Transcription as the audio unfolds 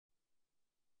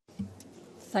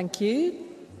Thank you.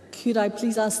 Could I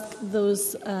please ask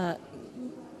those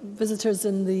visitors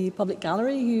in the public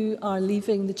gallery who are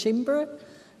leaving the chamber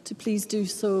to please do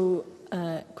so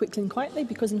quickly and quietly,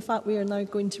 because in fact we are now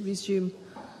going to resume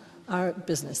our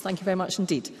business. Thank you very much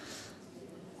indeed.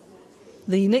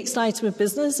 The next item of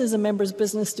business is a members'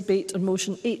 business debate on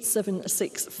motion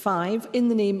 8765 in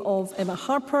the name of Emma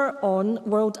Harper on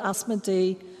World Asthma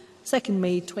Day, 2nd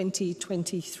May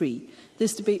 2023.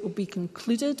 This debate will be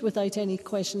concluded without any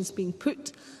questions being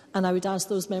put, and I would ask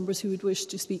those members who would wish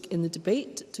to speak in the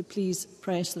debate to please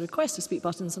press the request to speak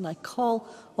buttons, and I call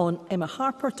on Emma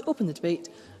Harper to open the debate.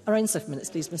 Around 7 minutes,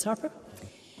 please, Ms Harper.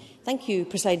 Thank you,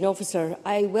 Presiding Officer.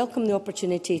 I welcome the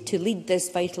opportunity to lead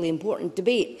this vitally important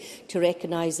debate to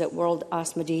recognise that World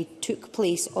Asthma Day took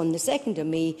place on the 2nd of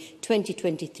May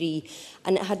 2023,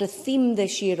 and it had a theme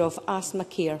this year of asthma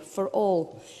care for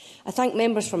all. I thank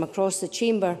members from across the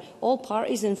chamber, all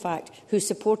parties in fact, who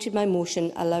supported my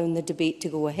motion allowing the debate to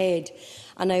go ahead.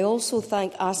 And I also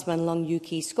thank Asthma and Lung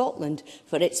UK Scotland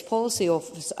for its policy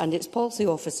office and its policy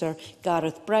officer,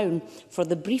 Gareth Brown, for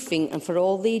the briefing and for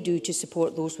all they do to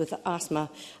support those with asthma,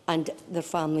 and their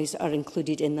families are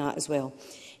included in that as well.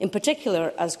 In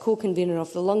particular, as co-convener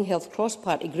of the Lung Health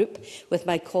Cross-Party Group with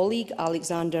my colleague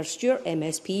Alexander Stewart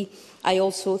MSP, I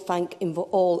also thank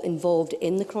all involved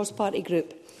in the Cross-Party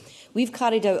Group. We've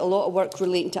carried out a lot of work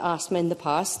relating to asthma in the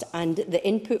past, and the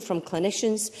input from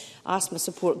clinicians, asthma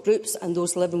support groups and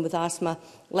those living with asthma,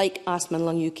 like Asthma and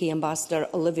Lung UK Ambassador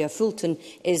Olivia Fulton,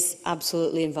 is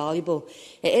absolutely invaluable.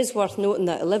 It is worth noting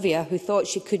that Olivia, who thought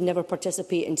she could never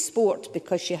participate in sport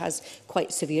because she has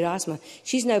quite severe asthma,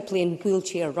 she's now playing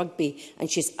wheelchair rugby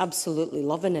and she's absolutely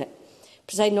loving it.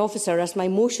 Presiding Officer, as my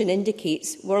motion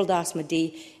indicates, World Asthma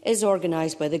Day is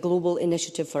organised by the Global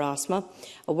Initiative for Asthma,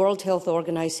 a World Health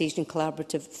Organisation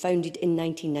collaborative founded in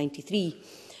 1993.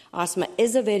 Asthma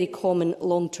is a very common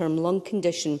long-term lung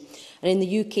condition, and in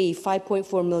the UK,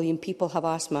 5.4 million people have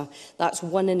asthma. That's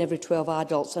 1 in every 12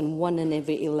 adults and 1 in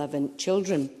every 11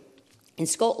 children. In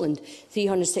Scotland,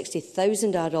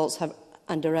 360,000 adults have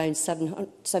and around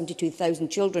 72,000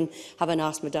 children have an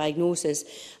asthma diagnosis,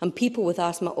 and people with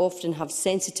asthma often have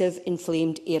sensitive,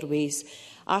 inflamed airways.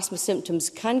 Asthma symptoms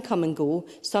can come and go.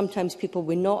 Sometimes people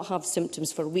will not have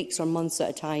symptoms for weeks or months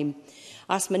at a time.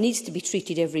 Asthma needs to be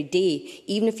treated every day,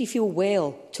 even if you feel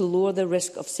well, to lower the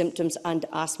risk of symptoms and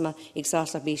asthma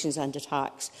exacerbations and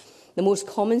attacks. The most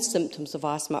common symptoms of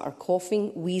asthma are coughing,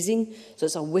 wheezing, so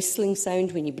it's a whistling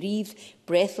sound when you breathe,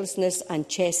 breathlessness and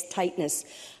chest tightness.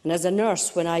 And as a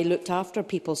nurse, when I looked after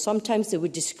people, sometimes they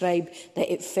would describe that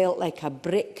it felt like a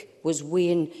brick was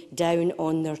weighing down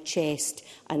on their chest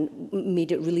and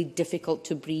made it really difficult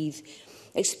to breathe.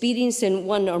 Experiencing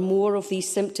one or more of these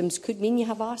symptoms could mean you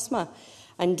have asthma.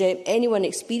 And anyone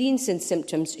experiencing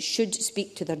symptoms should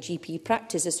speak to their GP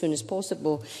practice as soon as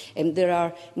possible. There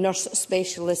are nurse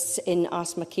specialists in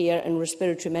asthma care and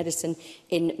respiratory medicine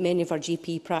in many of our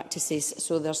GP practices,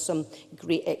 so there's some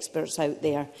great experts out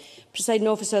there. Presiding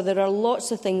Officer, there are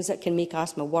lots of things that can make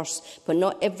asthma worse, but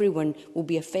not everyone will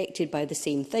be affected by the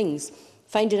same things.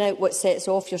 Finding out what sets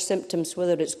off your symptoms,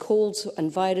 whether it's colds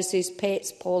and viruses,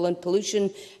 pets, pollen,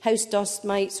 pollution, house dust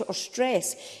mites or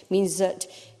stress, means that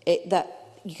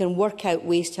you can work out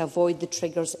ways to avoid the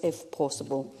triggers if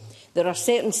possible. There are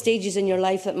certain stages in your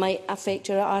life that might affect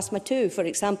your asthma too. For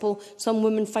example, some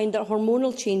women find that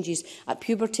hormonal changes at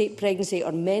puberty, pregnancy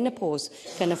or menopause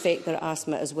can affect their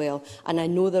asthma as well. And I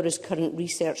know there is current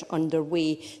research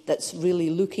underway that's really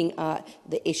looking at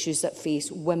the issues that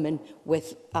face women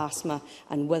with asthma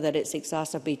and whether it's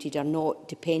exacerbated or not,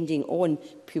 depending on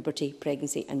puberty,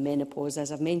 pregnancy and menopause,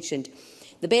 as I've mentioned.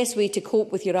 The best way to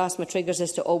cope with your asthma triggers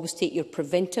is to always take your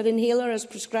preventer inhaler as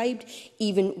prescribed,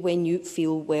 even when you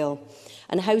feel well.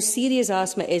 And how serious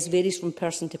asthma is varies from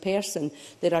person to person.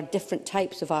 There are different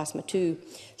types of asthma too.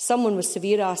 Someone with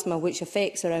severe asthma, which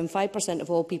affects around 5% of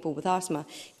all people with asthma,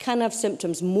 can have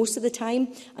symptoms most of the time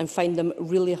and find them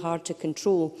really hard to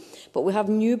control. But we have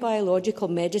new biological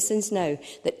medicines now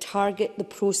that target the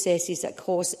processes that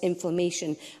cause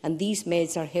inflammation, and these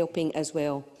meds are helping as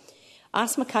well.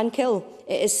 Asthma can kill.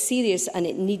 It is serious and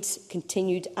it needs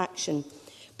continued action.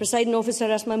 Presiding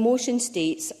Officer, as my motion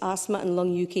states, Asthma and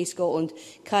Lung UK Scotland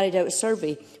carried out a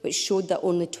survey which showed that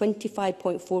only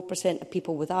 25.4% of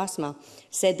people with asthma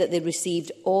said that they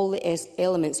received all the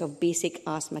elements of basic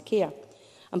asthma care.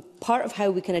 And part of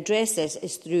how we can address this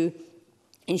is through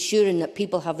ensuring that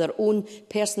people have their own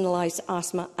personalised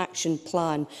asthma action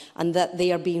plan and that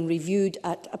they are being reviewed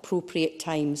at appropriate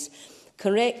times.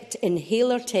 Correct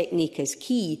inhaler technique is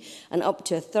key, and up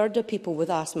to a third of people with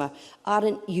asthma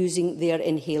aren't using their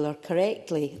inhaler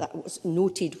correctly. That was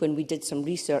noted when we did some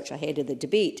research ahead of the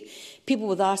debate. People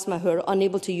with asthma who are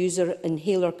unable to use their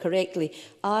inhaler correctly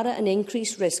are at an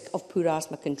increased risk of poor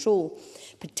asthma control,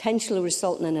 potentially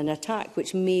resulting in an attack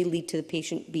which may lead to the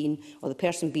patient being, or the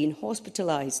person being,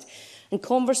 hospitalised. In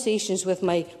conversations with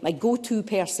my go-to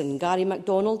person, Gary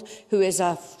MacDonald, who is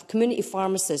a community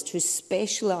pharmacist who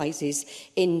specialises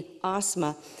in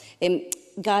asthma,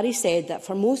 Gary said that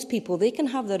for most people, they can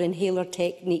have their inhaler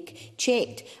technique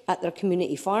checked at their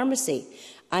community pharmacy.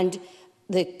 And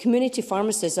the community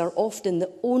pharmacists are often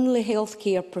the only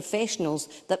healthcare professionals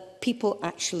that people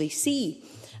actually see.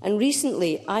 And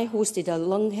recently, I hosted a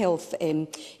lung health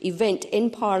event in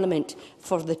Parliament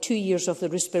for the 2 years of the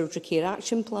Respiratory Care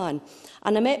Action Plan.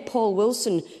 And I met Paul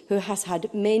Wilson, who has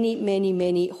had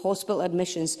many hospital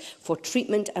admissions for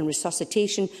treatment and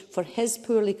resuscitation for his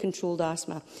poorly controlled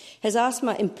asthma. His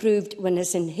asthma improved when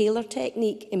his inhaler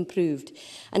technique improved,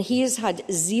 and he has had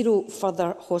 0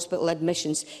 further hospital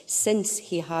admissions since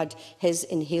he had his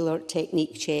inhaler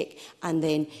technique check and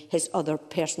then his other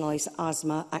personalised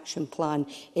asthma action plan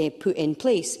put in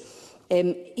place.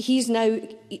 He's now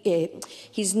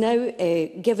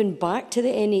given back to the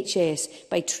NHS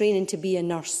by training to be a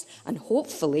nurse, and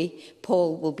hopefully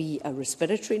Paul will be a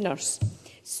respiratory nurse.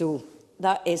 So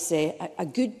that is a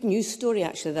good news story,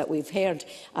 actually, that we've heard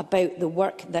about the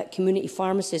work that community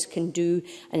pharmacists can do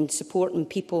in supporting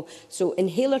people. So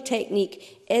inhaler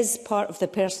technique is part of the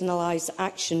personalised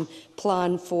action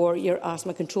plan for your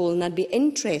asthma control, and I'd be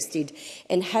interested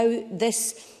in how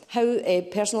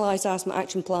personalised asthma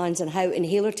action plans and how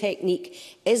inhaler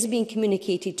technique is being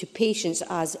communicated to patients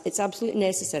as it's absolutely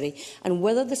necessary, and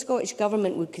whether the Scottish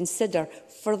Government would consider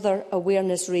further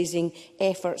awareness-raising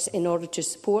efforts in order to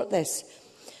support this.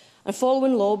 And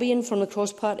following lobbying from the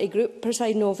cross-party group,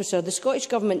 Presiding Officer, the Scottish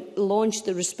Government launched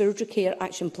the Respiratory Care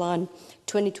Action Plan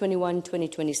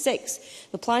 2021-2026.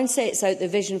 The plan sets out the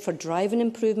vision for driving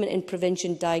improvement in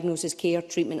prevention, diagnosis, care,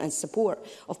 treatment and support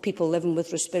of people living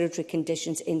with respiratory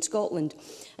conditions in Scotland.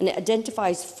 And it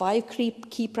identifies 5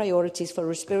 key priorities for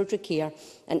respiratory care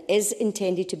and is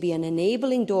intended to be an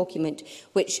enabling document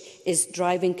which is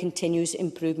driving continuous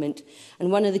improvement.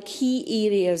 And one of the key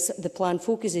areas the plan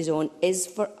focuses on is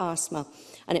for asthma,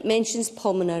 and it mentions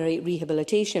pulmonary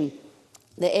rehabilitation.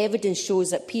 The evidence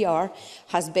shows that PR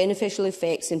has beneficial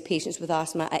effects in patients with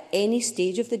asthma at any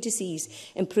stage of the disease,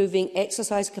 improving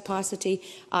exercise capacity,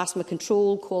 asthma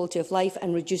control, quality of life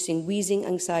and reducing wheezing,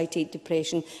 anxiety,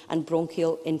 depression and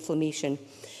bronchial inflammation.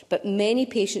 But many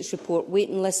patients report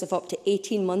waiting lists of up to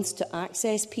 18 months to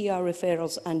access PR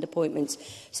referrals and appointments.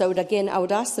 So I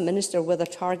would ask the Minister whether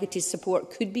targeted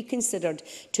support could be considered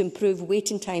to improve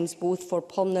waiting times both for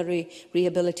pulmonary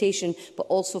rehabilitation but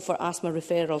also for asthma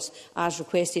referrals, as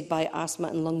requested by Asthma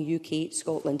and Lung UK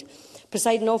Scotland.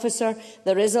 Presiding Officer,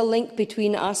 there is a link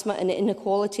between asthma and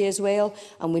inequality as well,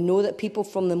 and we know that people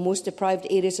from the most deprived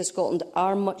areas of Scotland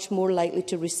are much more likely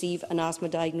to receive an asthma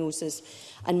diagnosis.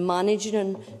 And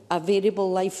managing a variable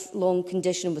lifelong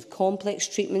condition with complex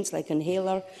treatments like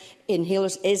inhalers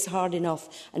is hard enough,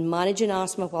 and managing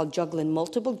asthma while juggling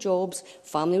multiple jobs,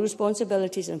 family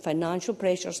responsibilities and financial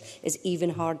pressures is even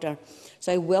harder.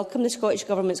 So I welcome the Scottish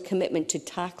Government's commitment to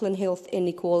tackling health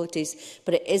inequalities,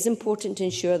 but it is important to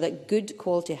ensure that good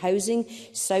quality housing,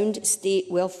 sound state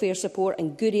welfare support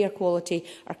and good air quality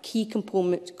are key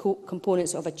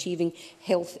components of achieving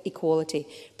health equality.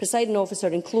 Presiding Officer,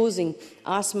 in closing,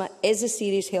 asthma is a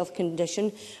serious health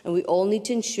condition, and we all need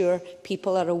to ensure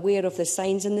people are aware of the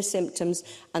signs and the symptoms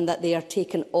and that they are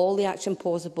taking all the action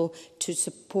possible to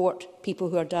support people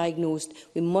who are diagnosed.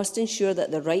 We must ensure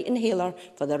that the right inhaler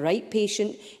for the right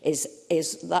patient is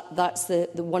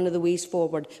one of the ways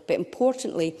forward. But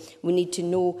importantly, we need to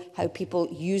know how people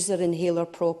use their inhaler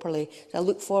properly. So I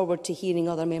look forward to hearing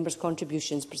other members'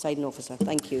 contributions. Presiding Officer,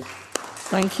 thank you.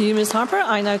 Thank you, Ms Harper.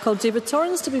 I now call David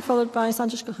Torrance to be followed by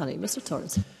Santosh Gohani. Mr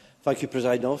Torrance. Thank you,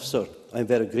 Presiding Officer. I am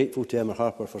very grateful to Emma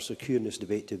Harper for securing this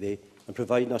debate today and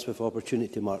providing us with the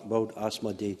opportunity to mark World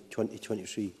Asthma Day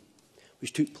 2023,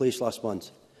 which took place last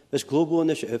month. This global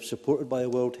initiative, supported by the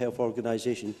World Health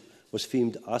Organization, was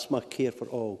themed Asthma Care for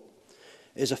All.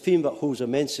 It is a theme that holds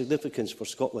immense significance for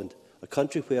Scotland, a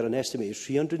country where an estimated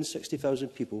 360,000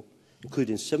 people,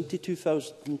 including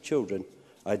 72,000 children,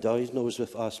 are diagnosed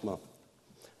with asthma.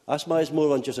 Asthma is more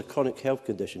than just a chronic health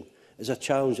condition. It is a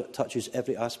challenge that touches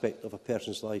every aspect of a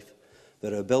person's life.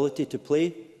 Their ability to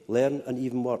play, learn and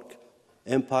even work.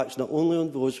 It impacts not only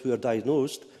on those who are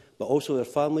diagnosed, but also their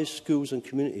families, schools and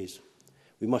communities.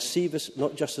 We must see this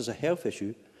not just as a health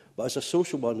issue, but but as a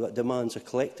social one that demands a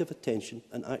collective attention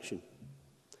and action.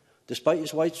 Despite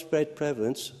its widespread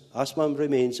prevalence, asthma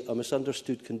remains a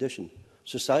misunderstood condition.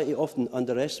 Society often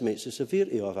underestimates the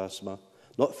severity of asthma,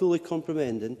 not fully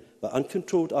comprehending that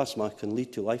uncontrolled asthma can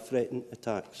lead to life-threatening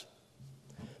attacks.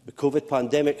 The COVID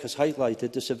pandemic has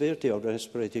highlighted the severity of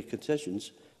respiratory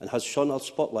conditions and has shone a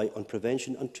spotlight on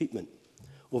prevention and treatment.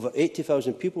 Over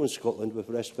 80,000 people in Scotland with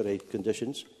respiratory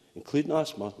conditions, including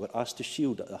asthma, were asked to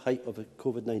shield at the height of the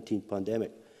COVID-19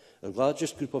 pandemic, the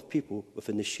largest group of people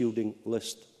within the shielding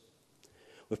list.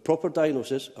 With proper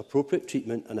diagnosis, appropriate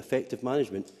treatment and effective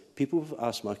management, people with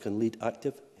asthma can lead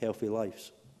active, healthy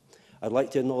lives. I'd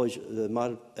like to acknowledge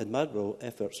the admirable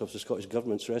efforts of the Scottish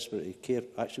Government's Respiratory Care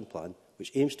Action Plan,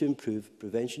 which aims to improve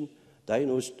prevention,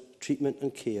 diagnosed treatment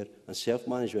and care and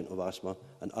self-management of asthma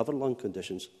and other lung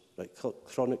conditions like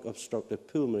chronic obstructive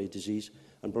pulmonary disease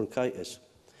and bronchitis.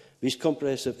 These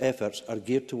comprehensive efforts are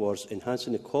geared towards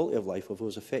enhancing the quality of life of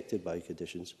those affected by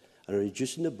conditions and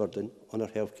reducing the burden on our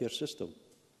healthcare system.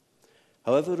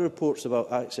 However, the reports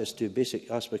about access to basic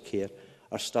asthma care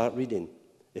are stark reading.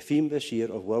 The theme this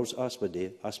year of World Asthma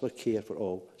Day, Asthma Care for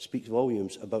All, speaks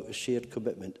volumes about the shared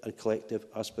commitment and collective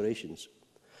aspirations.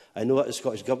 I know that the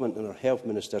Scottish Government and our health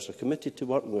ministers are committed to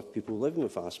working with people living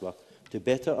with asthma to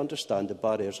better understand the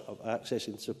barriers of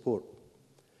accessing support.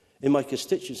 In my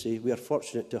constituency, we are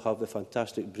fortunate to have the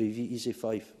fantastic Breathe Easy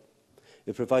 5.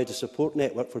 They provide a support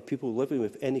network for people living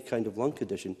with any kind of lung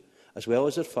condition, as well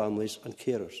as their families and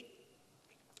carers.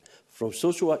 From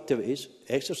social activities,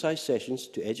 exercise sessions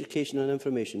to education and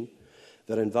information,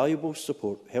 their invaluable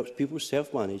support helps people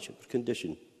self-manage their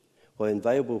condition, while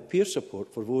invaluable peer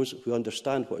support for those who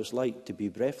understand what it's like to be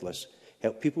breathless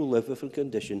help people live with a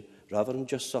condition rather than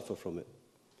just suffer from it.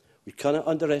 We cannot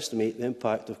underestimate the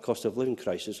impact of cost of living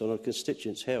crisis on our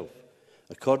constituents' health.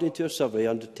 According to a survey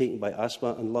undertaken by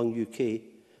Asthma and Lung UK,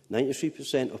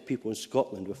 93% of people in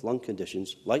Scotland with lung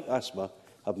conditions like asthma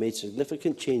have made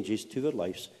significant changes to their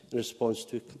lives in response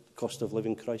to the cost of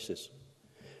living crisis.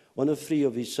 1 of 3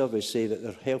 of these surveys say that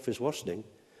their health is worsening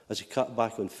as they cut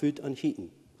back on food and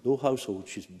heating. No household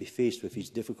should be faced with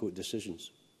these difficult decisions.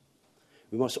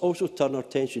 We must also turn our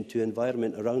attention to the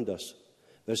environment around us.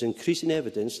 There is increasing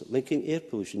evidence linking air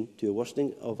pollution to a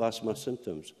worsening of asthma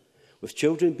symptoms, with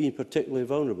children being particularly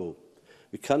vulnerable.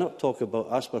 We cannot talk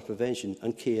about asthma prevention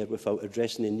and care without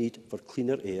addressing the need for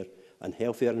cleaner air and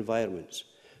healthier environments.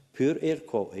 Poor air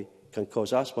quality can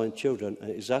cause asthma in children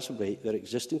and exacerbate their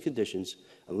existing conditions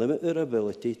and limit their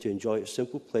ability to enjoy the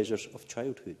simple pleasures of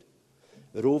childhood.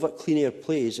 The role that clean air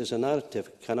plays as a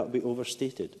narrative cannot be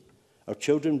overstated. Our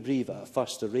children breathe at a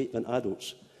faster rate than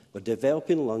adults. Their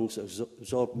developing lungs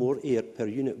absorb more air per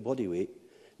unit body weight,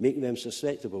 making them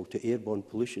susceptible to airborne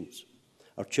pollutions.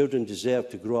 Our children deserve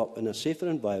to grow up in a safer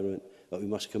environment, but we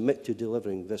must commit to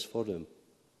delivering this for them.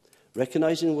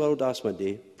 Recognising World Asthma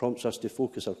Day prompts us to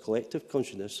focus our collective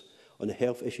consciousness on the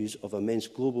health issues of immense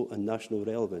global and national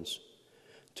relevance.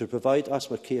 To provide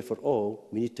asthma care for all,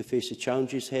 we need to face the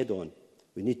challenges head-on.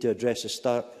 We need to address the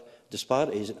stark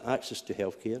disparities in access to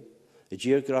healthcare, the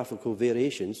geographical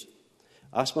variations,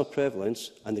 asthma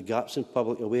prevalence and the gaps in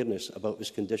public awareness about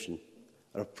this condition.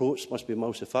 Our approach must be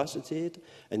multifaceted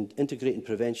in integrating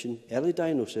prevention, early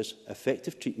diagnosis,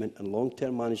 effective treatment and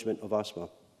long-term management of asthma.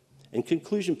 In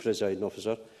conclusion, Presiding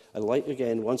Officer, I'd like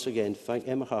once again to thank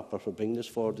Emma Harper for bringing this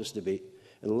forward this debate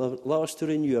and allow us to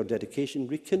renew our dedication,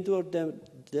 rekindle our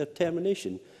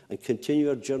determination and continue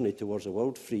our journey towards a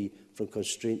world free from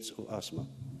constraints of asthma.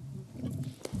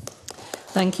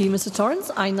 Thank you, Mr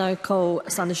Torrance. I now call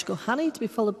Sanish Gohani to be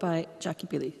followed by Jackie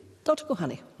Bailey. Dr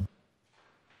Gohani.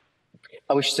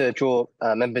 I wish to draw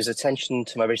members' attention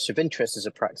to my register of interest as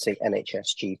a practicing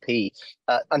NHS GP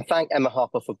and thank Emma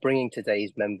Harper for bringing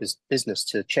today's members' business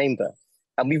to the Chamber.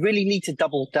 And we really need to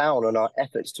double down on our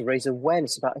efforts to raise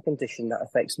awareness about a condition that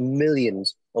affects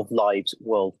millions of lives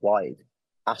worldwide,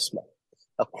 asthma,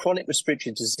 a chronic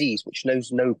respiratory disease which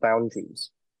knows no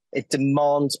boundaries. It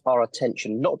demands our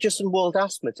attention, not just on World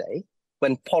Asthma Day,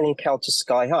 when pollen count is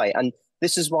sky high. And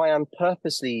this is why I'm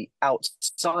purposely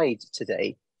outside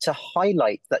today to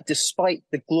highlight that despite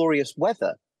the glorious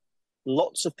weather,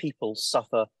 lots of people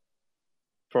suffer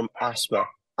from asthma,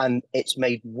 and it's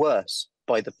made worse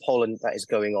by the pollen that is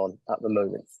going on at the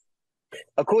moment.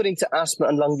 According to Asthma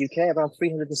and Lung UK, around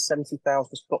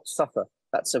 370,000 Scots suffer.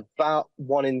 That's about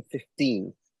 1 in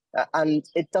 15. And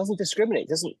it doesn't discriminate. It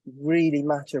doesn't really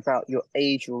matter about your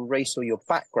age, your race, or your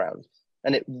background.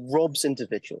 And it robs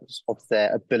individuals of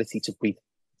their ability to breathe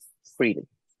freely.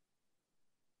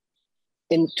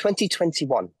 In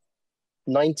 2021,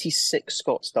 96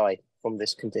 Scots died from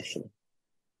this condition.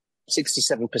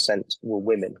 67% were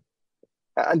women.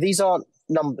 And these aren't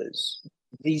numbers.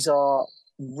 These are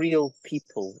real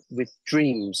people with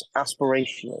dreams,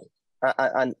 aspirational,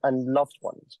 and loved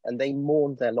ones, and they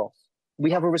mourn their loss.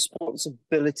 We have a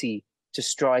responsibility to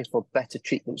strive for better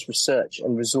treatments, research,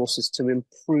 and resources to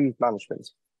improve management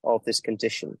of this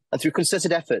condition. And through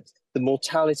concerted effort, the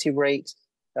mortality rate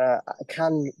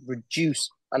can reduce,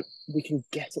 and we can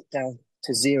get it down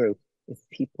to zero if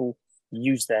people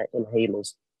use their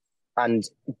inhalers and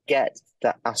get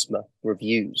their asthma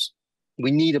reviews.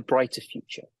 We need a brighter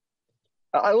future.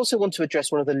 I also want to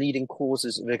address one of the leading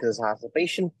causes of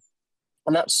exacerbation,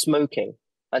 and that's smoking.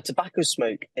 And tobacco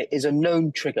smoke is a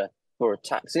known trigger for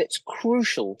attacks, and it's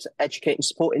crucial to educate and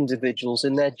support individuals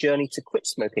in their journey to quit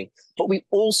smoking. But we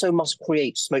also must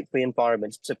create smoke-free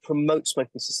environments to promote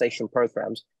smoking cessation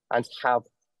programmes and have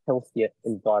healthier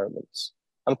environments.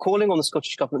 I'm calling on the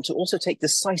Scottish Government to also take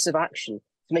decisive action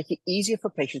to make it easier for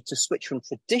patients to switch from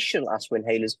traditional asthma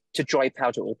inhalers to dry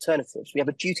powder alternatives. We have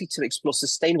a duty to explore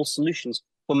sustainable solutions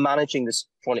for managing this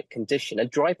chronic condition,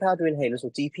 and dry powder inhalers,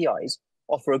 or DPIs,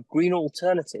 offer a green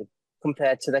alternative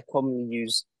compared to their commonly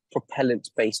used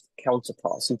propellant-based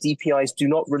counterparts. And DPIs do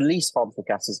not release harmful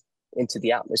gases into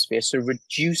the atmosphere, so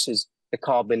reduces the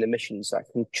carbon emissions that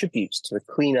contributes to a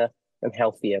cleaner and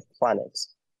healthier planet.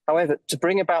 However, to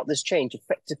bring about this change,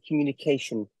 effective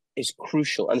communication is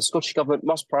crucial, and the Scottish Government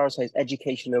must prioritise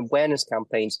education and awareness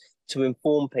campaigns to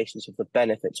inform patients of the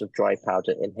benefits of dry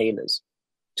powder inhalers.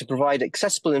 To provide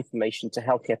accessible information to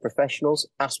healthcare professionals,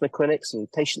 asthma clinics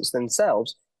and patients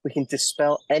themselves, we can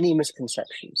dispel any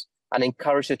misconceptions and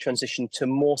encourage the transition to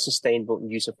more sustainable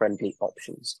and user-friendly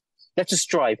options. Let us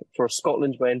strive for a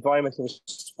Scotland where environmental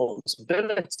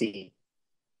responsibility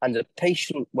and the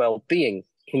patient well-being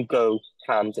can go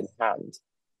hand in hand.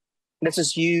 Let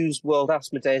us use World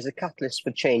Asthma Day as a catalyst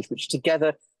for change, which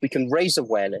together we can raise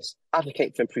awareness,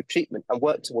 advocate for improved treatment, and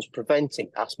work towards preventing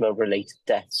asthma-related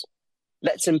deaths.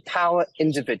 Let's empower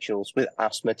individuals with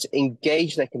asthma to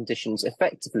engage their conditions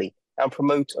effectively and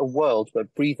promote a world where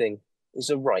breathing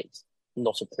is a right,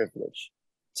 not a privilege.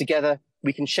 Together,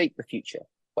 we can shape the future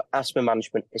where asthma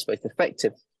management is both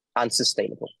effective and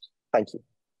sustainable. Thank you.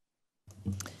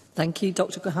 Thank you,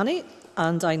 Dr Gohani.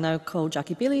 And I now call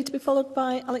Jackie Bailey to be followed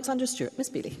by Alexandra Stewart. Ms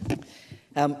Bailey.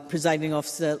 Presiding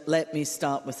officer, let me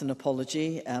start with an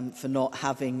apology for not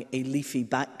having a leafy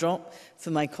backdrop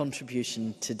for my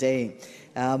contribution today.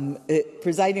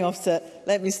 Presiding officer,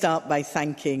 let me start by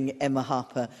thanking Emma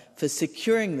Harper for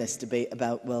securing this debate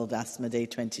about World Asthma Day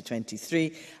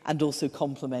 2023 and also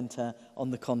compliment her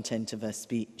on the content of her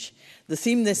speech. The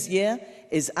theme this year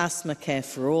is Asthma Care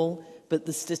for All, but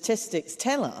the statistics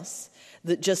tell us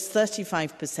that just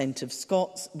 35% of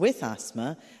Scots with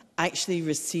asthma actually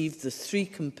receive the 3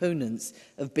 components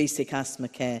of basic asthma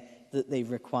care that they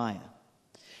require.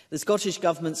 The Scottish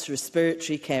Government's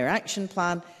Respiratory Care Action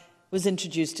Plan was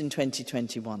introduced in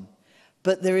 2021,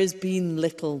 but there has been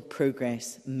little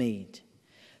progress made.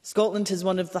 Scotland has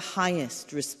one of the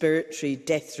highest respiratory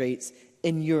death rates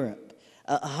in Europe,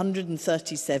 at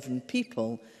 137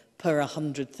 people per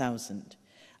 100,000,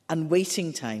 and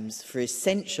waiting times for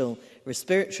essential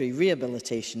respiratory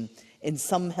rehabilitation in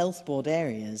some health board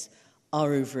areas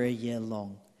are over a year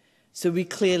long. So we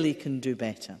clearly can do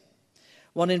better.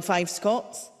 1 in 5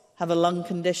 Scots have a lung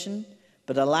condition,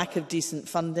 but a lack of decent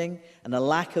funding and a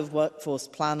lack of workforce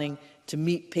planning to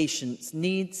meet patients'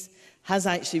 needs has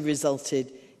actually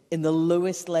resulted in the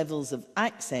lowest levels of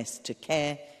access to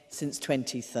care since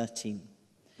 2013.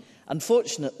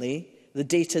 Unfortunately, the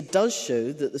data does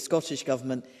show that the Scottish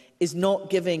Government is not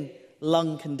giving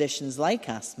lung conditions like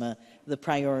asthma the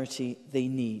priority they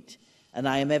need, and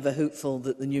I am ever hopeful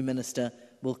that the new Minister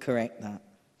will correct that.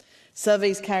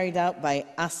 Surveys carried out by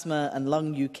Asthma and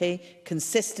Lung UK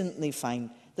consistently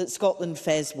find that Scotland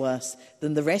fares worse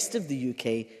than the rest of the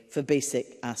UK for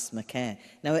basic asthma care.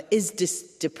 Now, it is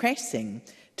depressing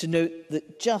to note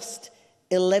that just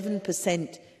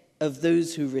 11% of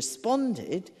those who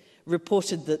responded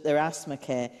reported that their asthma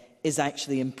care is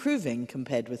actually improving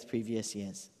compared with previous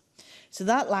years. So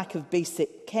that lack of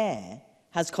basic care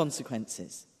has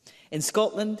consequences. In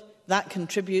Scotland, that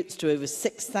contributes to over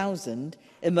 6,000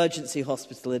 emergency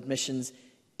hospital admissions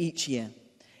each year.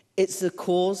 It's the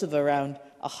cause of around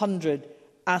 100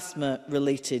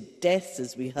 asthma-related deaths,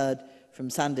 as we heard from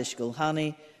Sandish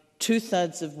Gulhani,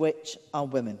 2/3 of which are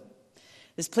women.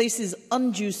 This places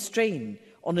undue strain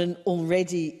on an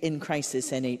already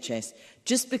in-crisis NHS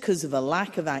just because of a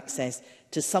lack of access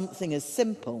to something as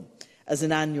simple as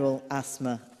an annual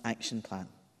asthma action plan.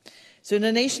 So in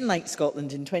a nation like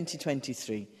Scotland in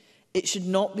 2023, it should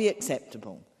not be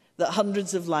acceptable that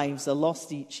hundreds of lives are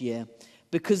lost each year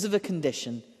because of a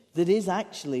condition that is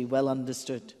actually well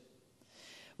understood.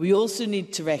 We also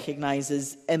need to recognise,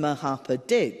 as Emma Harper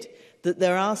did, that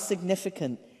there are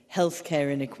significant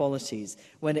healthcare inequalities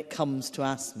when it comes to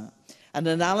asthma. An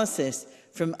analysis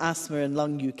from Asthma and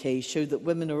Lung UK showed that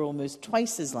women are almost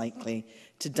twice as likely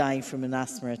to die from an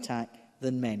asthma attack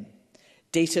than men.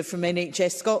 Data from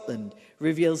NHS Scotland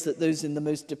reveals that those in the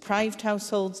most deprived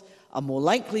households are more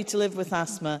likely to live with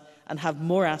asthma and have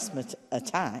more asthma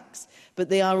attacks, but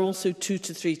they are also 2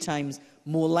 to 3 times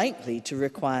more likely to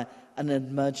require an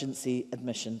emergency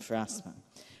admission for asthma.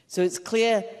 So it's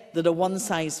clear that a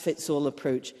one-size-fits-all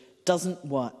approach doesn't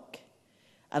work.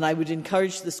 And I would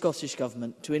encourage the Scottish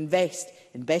Government to invest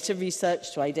in better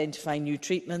research to identify new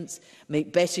treatments,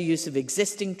 make better use of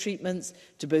existing treatments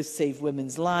to both save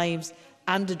women's lives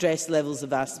and address levels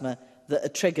of asthma that are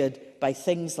triggered by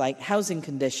things like housing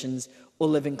conditions or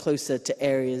living closer to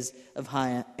areas of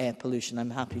higher air pollution. I'm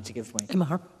happy to give way. Emma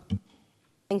Harper.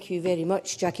 Thank you very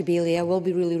much, Jackie Bailey. I will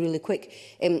be really quick.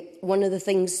 One of the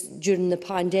things during the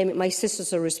pandemic, my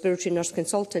sister's a respiratory nurse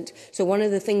consultant, so one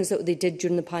of the things that they did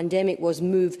during the pandemic was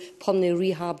move pulmonary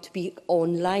rehab to be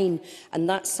online, and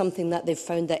that's something that they've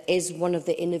found that is one of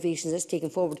the innovations that's taken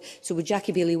forward. So would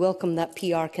Jackie Bailey welcome that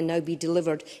PR can now be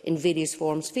delivered in various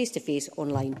forms, face-to-face,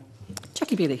 online?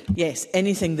 Jackie Bailey. Yes,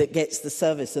 anything that gets the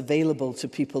service available to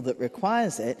people that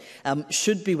requires it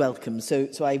should be welcome. So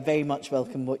I very much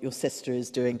welcome what your sister is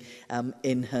doing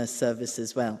in her service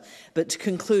as well. But to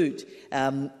conclude,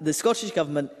 the Scottish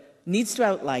Government needs to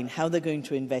outline how they're going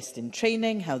to invest in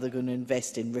training, how they're going to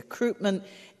invest in recruitment,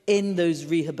 in those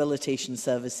rehabilitation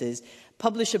services,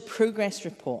 publish a progress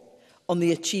report on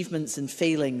the achievements and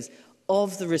failings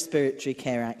of the Respiratory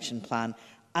Care Action Plan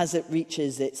as it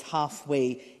reaches its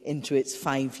halfway into its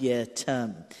 5-year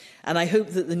term. And I hope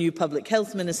that the new Public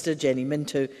Health Minister, Jenny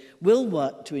Minto, will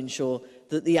work to ensure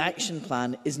that the action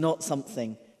plan is not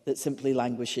something that simply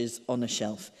languishes on a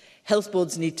shelf. Health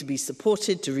boards need to be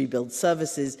supported to rebuild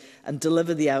services and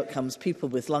deliver the outcomes people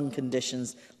with lung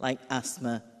conditions like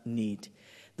asthma need.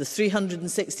 The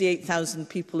 368,000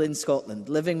 people in Scotland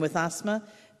living with asthma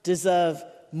deserve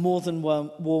more than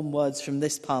warm words from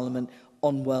this Parliament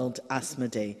on World Asthma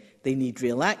Day. They need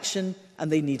real action,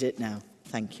 and they need it now.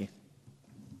 Thank you.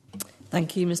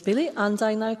 Thank you, Ms Bailey. And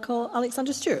I now call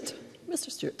Alexander Stewart.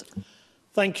 Mr Stewart.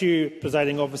 Thank you,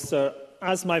 Presiding Officer.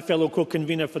 As my fellow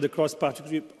co-convener for the cross-party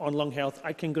group on lung health,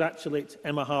 I congratulate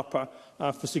Emma Harper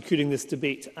for securing this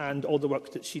debate and all the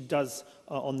work that she does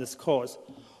on this cause.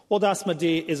 World Asthma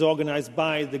Day is organised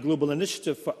by the Global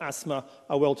Initiative for Asthma,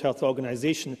 a World Health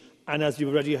Organisation, and as you've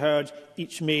already heard,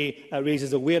 each May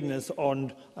raises awareness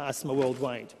on asthma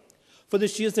worldwide. For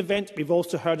this year's event, we've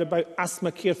also heard about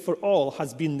Asthma Care for All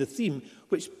has been the theme,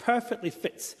 which perfectly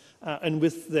fits in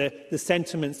with the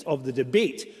sentiments of the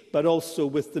debate, but also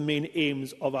with the main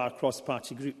aims of our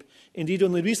cross-party group. Indeed,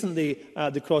 only recently,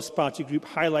 the cross-party group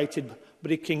highlighted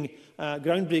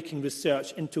groundbreaking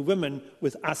research into women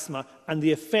with asthma and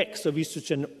the effects of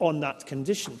oestrogen on that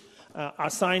condition. Our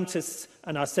scientists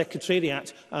and our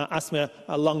Secretariat, Asthma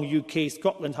Lung UK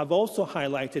Scotland, have also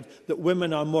highlighted that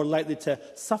women are more likely to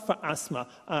suffer asthma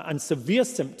and severe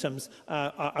symptoms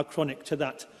are chronic to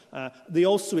that. They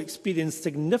also experience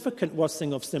significant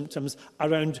worsening of symptoms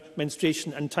around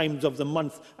menstruation and times of the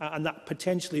month, and that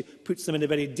potentially puts them in a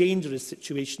very dangerous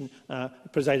situation,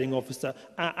 Presiding Officer.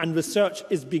 And research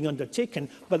is being undertaken,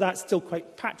 but that's still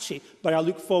quite patchy. But I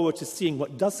look forward to seeing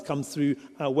what does come through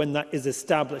when that is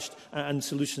established and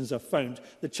solutions are found.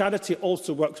 The charity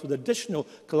also works with additional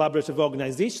collaborative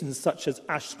organisations such as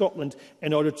Ash Scotland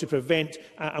in order to prevent,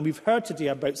 and we've heard today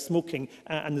about smoking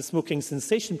and the smoking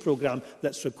cessation programme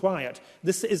that's required.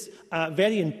 This is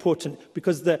very important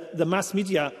because the mass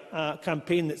media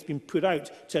campaign that's been put out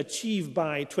to achieve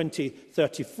by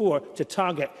 2034 to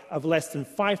target of less than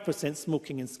 5%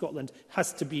 smoking in Scotland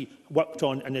has to be worked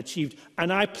on and achieved.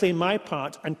 And I play my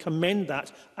part and commend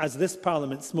that as this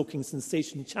Parliament's smoking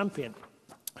cessation champion.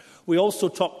 We also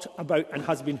talked about, and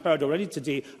has been heard already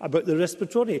today, about the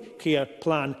respiratory care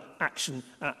plan action,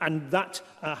 and that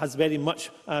has very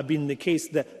much been the case.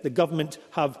 The government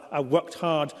have worked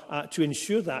hard to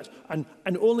ensure that. And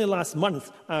only last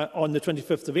month, on the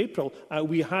 25th of April,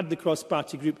 we had the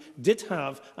cross-party group did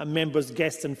have members,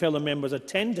 guests and fellow members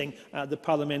attending the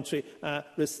parliamentary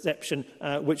reception,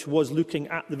 which was looking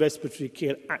at the respiratory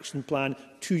care action plan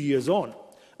 2 years on.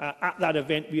 At that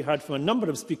event, we heard from a number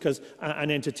of speakers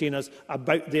and entertainers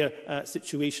about their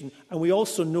situation. And we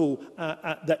also know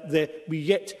that we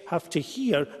yet have to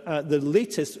hear the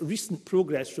latest recent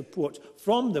progress report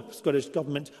from the Scottish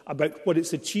Government about what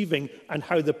it's achieving and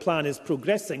how the plan is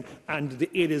progressing and the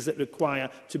areas that require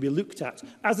to be looked at.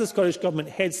 As the Scottish Government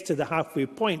heads to the halfway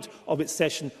point of its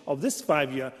session of this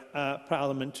 5-year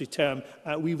parliamentary term,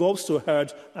 we've also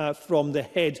heard from the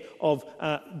head of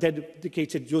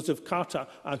dedicated Joseph Carter,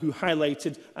 who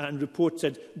highlighted and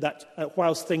reported that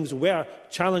whilst things were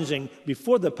challenging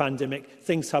before the pandemic,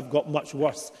 things have got much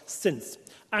worse since.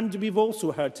 And we've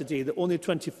also heard today that only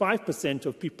 25%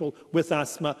 of people with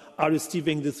asthma are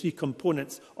receiving the 3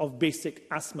 components of basic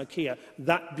asthma care,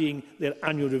 that being their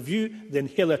annual review, the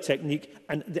inhaler technique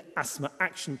and the asthma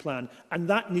action plan. And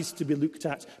that needs to be looked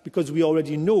at because we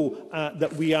already know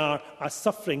that we are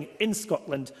suffering in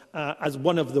Scotland as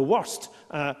one of the worst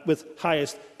with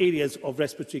highest areas of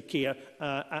respiratory care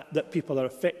that people are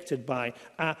affected by,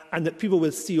 and that people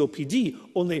with COPD,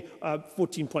 only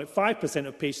 14.5%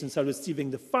 of patients are receiving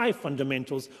the 5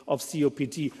 fundamentals of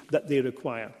COPD that they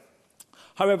require.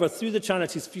 However, through the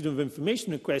Charities Freedom of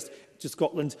Information request to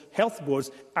Scotland Health Boards,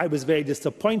 I was very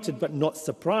disappointed but not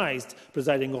surprised,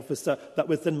 Presiding Officer, that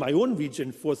within my own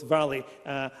region, Forth Valley,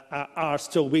 are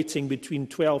still waiting between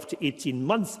 12 to 18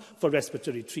 months for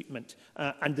respiratory treatment.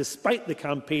 And despite the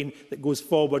campaign that goes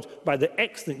forward by the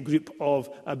excellent group of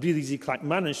Breathe Easy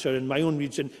Clackmannanshire in my own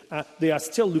region, they are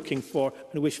still looking for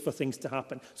and wish for things to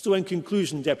happen. So in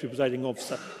conclusion, Deputy Presiding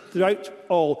Officer, throughout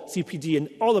all CPD and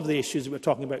all of the issues that we're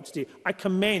talking about today, I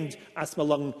commend Asthma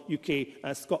Lung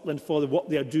UK Scotland for what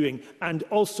they are doing, and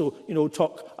also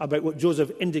talk about what Joseph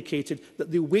indicated,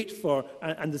 that they wait for,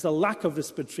 and there's a lack of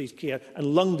respiratory care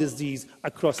and lung disease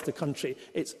across the country.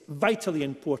 It's vitally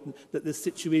important that this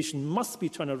situation must be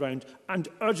turned around, and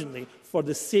urgently, for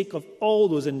the sake of all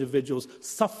those individuals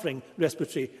suffering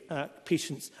respiratory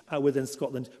patients within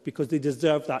Scotland, because they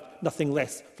deserve that, nothing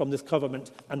less, from this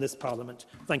Government and this Parliament.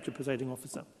 Thank you, Presiding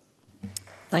Officer.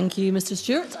 Thank you, Mr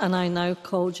Stewart. And I now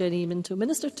call Jenny Minto,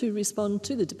 Minister, to respond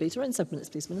to the debate. Around 7 minutes,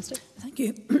 please, Minister. Thank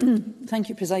you. Thank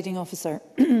you, Presiding Officer.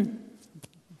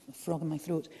 Frog in my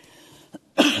throat.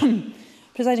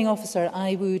 Presiding Officer,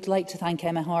 I would like to thank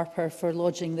Emma Harper for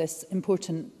lodging this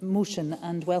important motion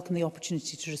and welcome the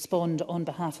opportunity to respond on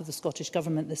behalf of the Scottish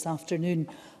Government this afternoon.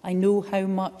 I know how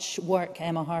much work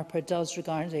Emma Harper does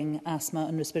regarding asthma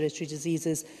and respiratory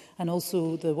diseases, and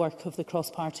also the work of the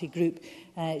cross-party group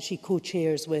she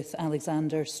co-chairs with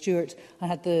Alexander Stewart. I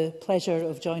had the pleasure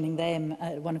of joining them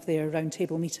at one of their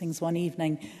roundtable meetings one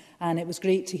evening, and it was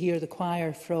great to hear the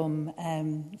choir from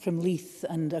Leith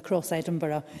and across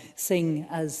Edinburgh sing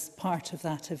as part of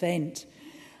that event.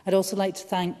 I'd also like to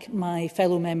thank my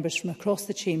fellow members from across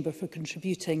the Chamber for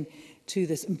contributing to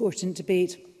this important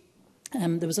debate.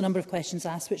 There was a number of questions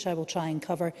asked, which I will try and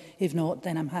cover. If not,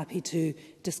 then I'm happy to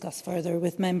discuss further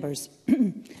with members.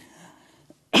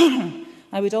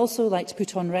 I would also like to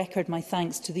put on record my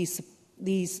thanks to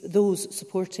those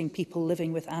supporting people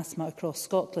living with asthma across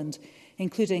Scotland,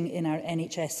 including in our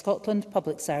NHS Scotland,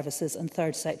 public services and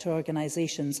third sector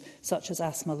organisations such as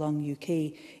Asthma Lung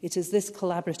UK. It is this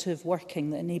collaborative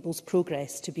working that enables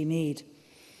progress to be made.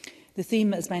 The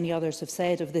theme, as many others have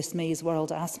said, of this May's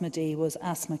World Asthma Day was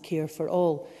Asthma Care for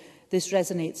All. This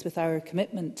resonates with our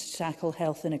commitment to tackle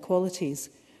health inequalities.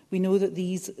 We know that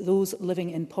those living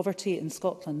in poverty in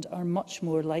Scotland are much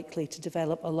more likely to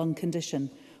develop a lung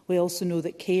condition. We also know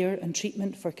that care and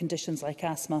treatment for conditions like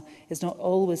asthma is not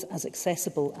always as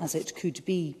accessible as it could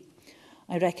be.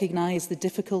 I recognise the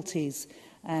difficulties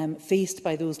faced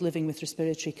by those living with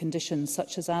respiratory conditions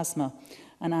such as asthma,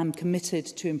 and I'm committed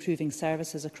to improving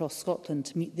services across Scotland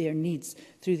to meet their needs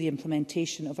through the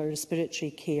implementation of a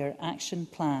respiratory care action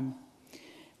plan.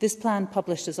 This plan,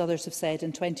 published, as others have said,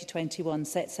 in 2021,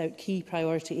 sets out key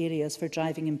priority areas for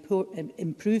driving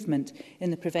improvement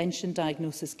in the prevention,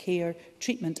 diagnosis, care,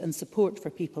 treatment and support for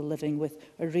people living with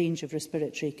a range of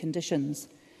respiratory conditions.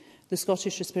 The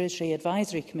Scottish Respiratory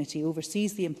Advisory Committee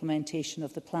oversees the implementation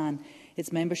of the plan.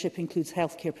 Its membership includes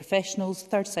healthcare professionals,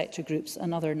 third sector groups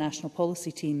and other national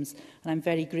policy teams, and I'm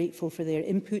very grateful for their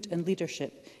input and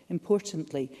leadership.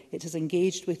 Importantly, it has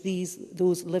engaged with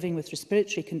those living with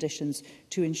respiratory conditions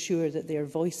to ensure that their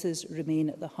voices remain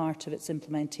at the heart of its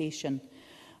implementation.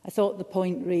 I thought the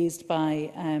point raised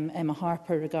by Emma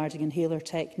Harper regarding inhaler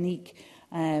technique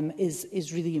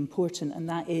is really important, and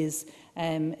that is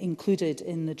included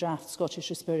in the draft Scottish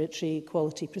Respiratory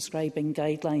Quality Prescribing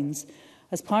Guidelines.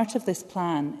 As part of this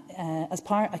plan,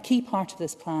 a key part of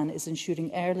this plan is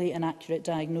ensuring early and accurate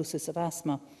diagnosis of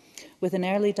asthma. With an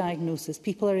early diagnosis,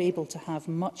 people are able to have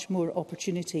much more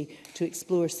opportunity to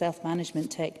explore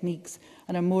self-management techniques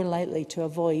and are more likely to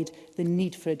avoid the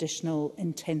need for additional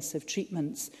intensive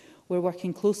treatments. We're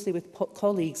working closely with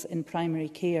colleagues in primary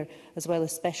care as well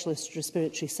as specialist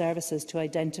respiratory services to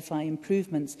identify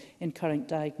improvements in current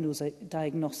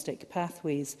diagnostic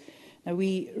pathways. Now,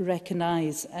 we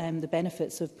recognise the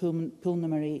benefits of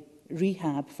pulmonary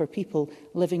rehab for people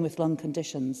living with lung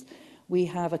conditions. We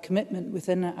have a commitment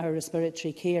within our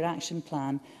Respiratory Care Action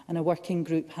Plan, and a working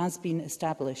group has been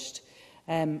established.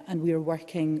 And we are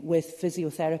working with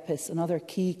physiotherapists and other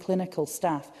key clinical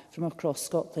staff from across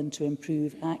Scotland to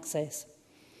improve access.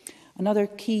 Another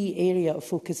key area of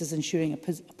focus is ensuring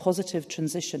a positive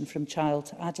transition from child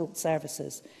to adult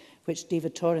services, which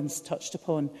David Torrance touched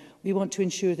upon. We want to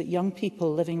ensure that young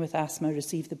people living with asthma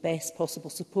receive the best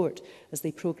possible support as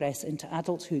they progress into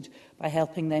adulthood by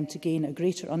helping them to gain a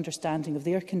greater understanding of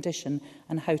their condition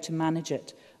and how to manage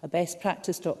it. A best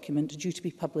practice document due to be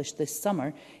published this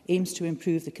summer aims to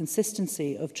improve the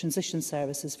consistency of transition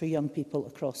services for young people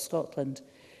across Scotland.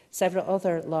 Several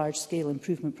other large-scale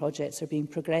improvement projects are being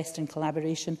progressed in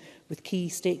collaboration with key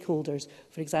stakeholders.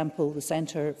 For example, the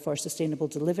Centre for Sustainable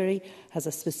Delivery has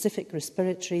a specific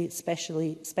respiratory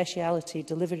speciality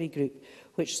delivery group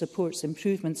which supports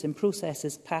improvements in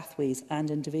processes, pathways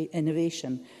and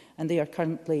innovation, and they are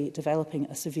currently developing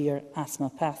a severe asthma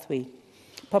pathway.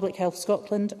 Public Health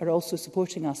Scotland are also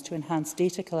supporting us to enhance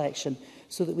data collection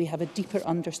so that we have a deeper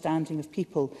understanding of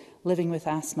people living with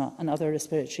asthma and other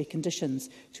respiratory conditions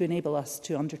to enable us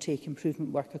to undertake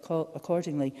improvement work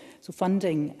accordingly. So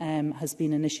funding has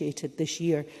been initiated this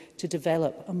year to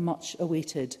develop a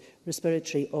much-awaited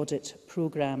respiratory audit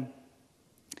programme.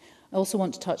 I also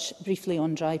want to touch briefly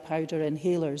on dry powder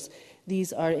inhalers.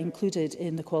 These are included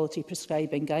in the quality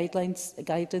prescribing guidance,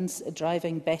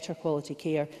 driving better quality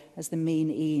care as the main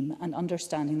aim, and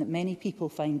understanding that many people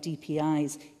find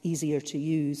DPIs easier to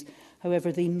use.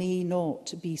 However, they may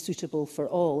not be suitable for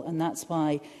all, and that's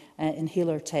why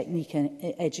inhaler technique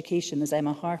and education, as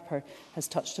Emma Harper has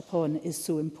touched upon, is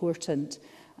so important.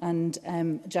 And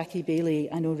Jackie Bailey,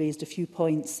 I know, raised a few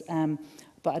points,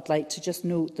 but I'd like to just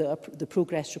note that the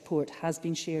progress report has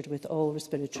been shared with all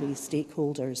respiratory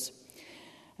stakeholders.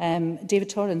 David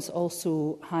Torrance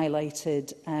also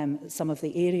highlighted some of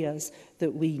the areas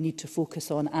that we need to focus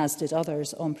on, as did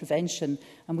others, on prevention.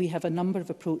 And we have a number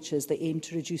of approaches that aim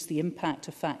to reduce the impact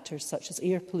of factors such as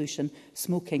air pollution,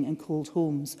 smoking and cold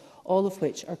homes, all of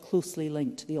which are closely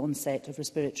linked to the onset of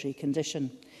respiratory condition.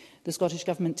 The Scottish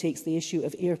Government takes the issue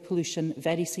of air pollution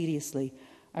very seriously.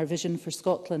 Our vision for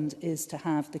Scotland is to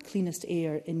have the cleanest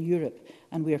air in Europe,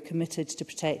 and we are committed to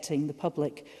protecting the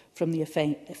public from the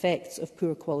effects of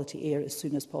poor quality air as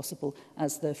soon as possible,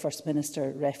 as the First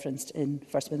Minister referenced in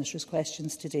First Minister's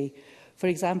questions today. For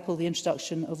example, the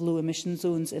introduction of low emission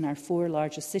zones in our 4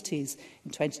 largest cities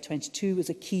in 2022 was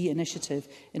a key initiative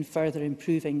in further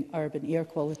improving urban air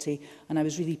quality, and I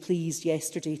was really pleased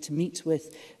yesterday to meet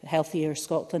with Healthy Air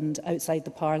Scotland outside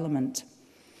the Parliament.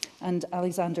 And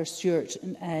Alexander Stewart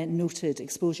noted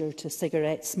exposure to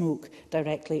cigarette smoke,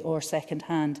 directly or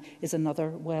second-hand, is another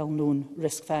well-known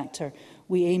risk factor.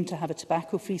 We aim to have a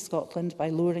tobacco-free Scotland by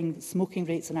lowering smoking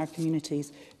rates in our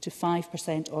communities to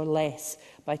 5% or less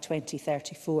by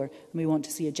 2034. And we want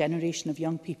to see a generation of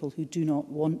young people who do not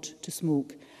want to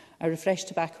smoke. Our refreshed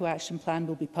tobacco action plan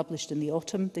will be published in the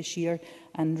autumn this year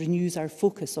and renews our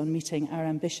focus on meeting our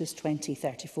ambitious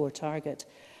 2034 target.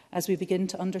 As we begin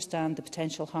to understand the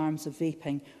potential harms of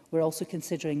vaping, we're also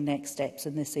considering next steps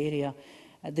in this area.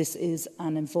 This is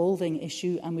an evolving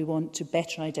issue, and we want to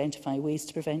better identify ways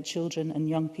to prevent children and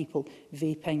young people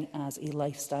vaping as a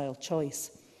lifestyle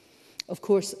choice. Of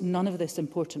course, none of this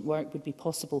important work would be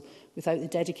possible without the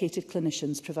dedicated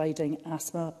clinicians providing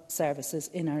asthma services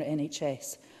in our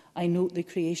NHS. I note the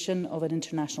creation of an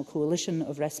international coalition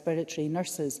of respiratory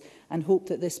nurses and hope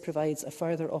that this provides a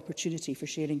further opportunity for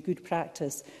sharing good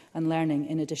practice and learning,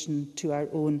 in addition to our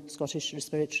own Scottish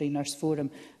Respiratory Nurse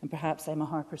Forum. And perhaps Emma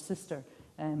Harper's sister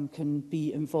can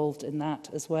be involved in that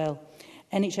as well.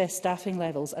 NHS staffing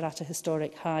levels are at a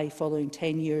historic high following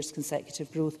 10 years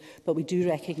consecutive growth, but we do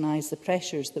recognise the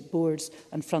pressures that boards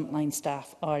and frontline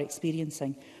staff are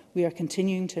experiencing. We are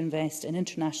continuing to invest in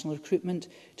international recruitment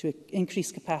to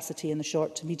increase capacity in the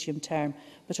short to medium term,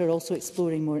 but are also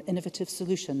exploring more innovative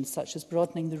solutions, such as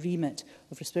broadening the remit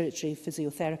of respiratory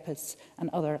physiotherapists and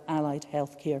other allied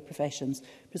healthcare professions.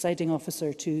 Presiding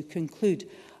Officer, to conclude,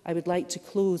 I would like to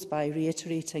close by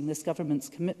reiterating this Government's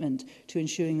commitment to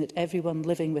ensuring that everyone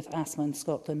living with asthma in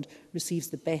Scotland receives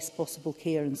the best possible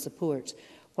care and support.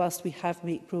 Whilst we have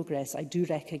made progress, I do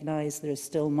recognise there is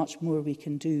still much more we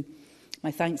can do.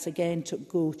 My thanks again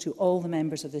go to all the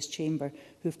members of this chamber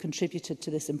who have contributed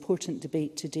to this important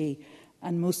debate today,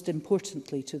 and most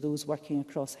importantly to those working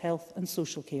across health and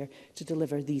social care to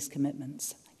deliver these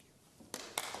commitments.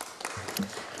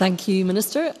 Thank you,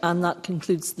 Minister. And that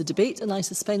concludes the debate, and I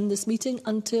suspend this meeting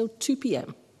until 2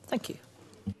 p.m. Thank you.